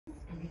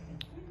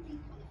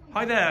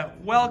Hi there,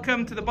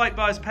 welcome to the Bike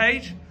Buyers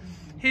page.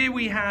 Here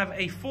we have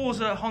a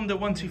Forza Honda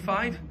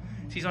 125.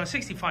 She's on a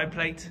 65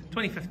 plate,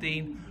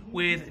 2015,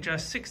 with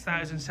just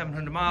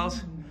 6,700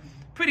 miles.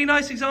 Pretty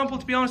nice example,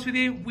 to be honest with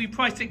you. We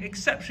priced it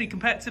exceptionally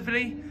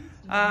competitively.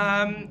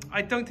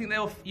 I don't think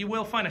you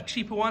will find a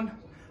cheaper one.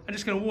 I'm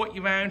just going to walk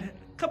you around.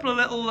 A couple of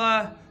little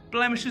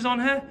blemishes on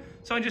her,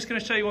 so I'm just going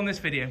to show you on this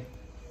video.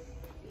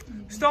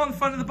 Start on the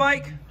front of the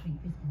bike,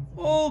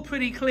 all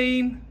pretty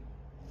clean.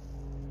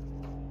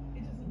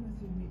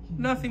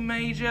 Nothing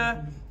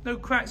major, no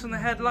cracks on the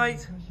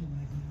headlight.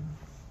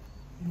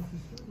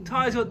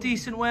 Tyres got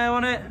decent wear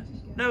on it,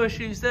 no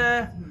issues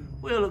there.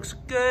 Wheel looks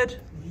good.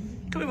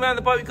 Coming around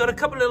the bike, we've got a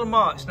couple of little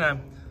marks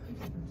now.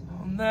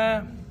 On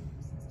there,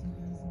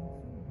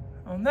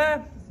 on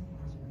there.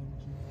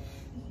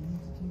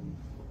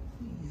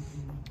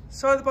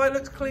 Side of the bike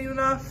looks clean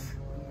enough.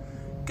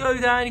 Go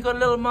down, you've got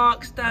little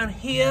marks down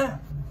here.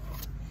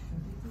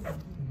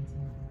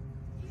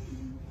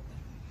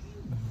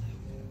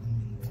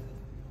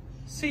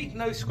 Seat,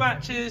 no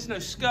scratches, no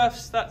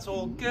scuffs, that's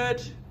all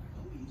good.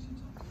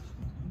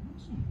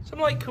 Some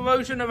light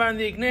corrosion around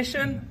the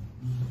ignition.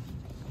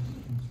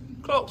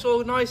 Clock's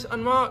all nice,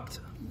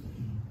 unmarked.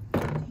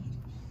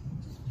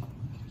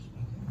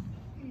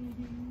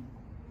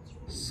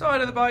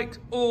 Side of the bike,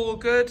 all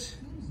good.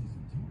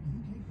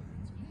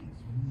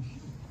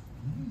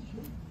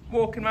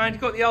 Walking around,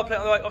 you've got the L plate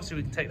on the bike, obviously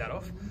we can take that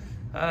off.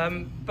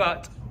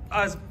 But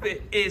as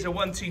it is a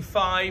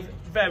 125,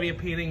 very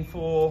appealing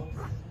for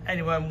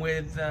anyone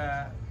with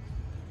a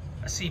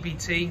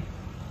CBT.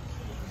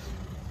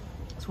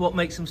 That's what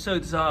makes them so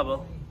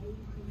desirable.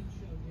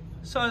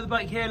 Side of the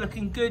bike here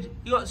looking good.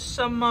 You got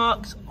some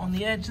marks on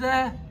the edge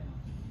there,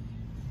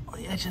 on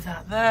the edge of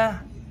that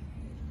there.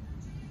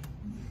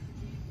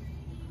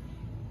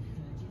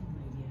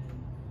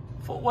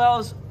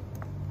 Footwells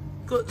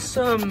got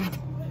some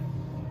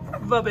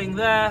rubbing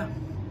there,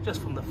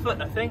 just from the foot,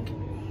 I think.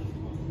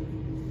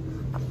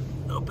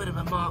 A little bit of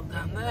a mark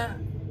down there.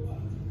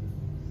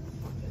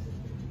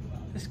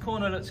 This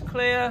corner looks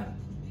clear.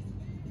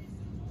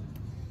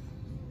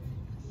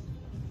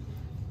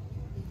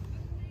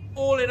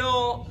 All in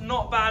all,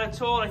 not bad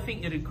at all, I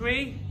think you'd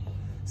agree.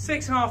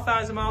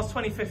 6,500 miles,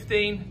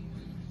 2015.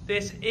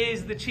 This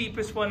is the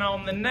cheapest one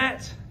on the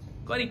net.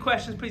 Got any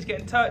questions, please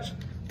get in touch.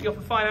 We offer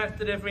finance,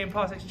 delivery and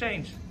part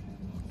exchange.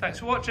 Thanks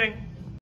for watching.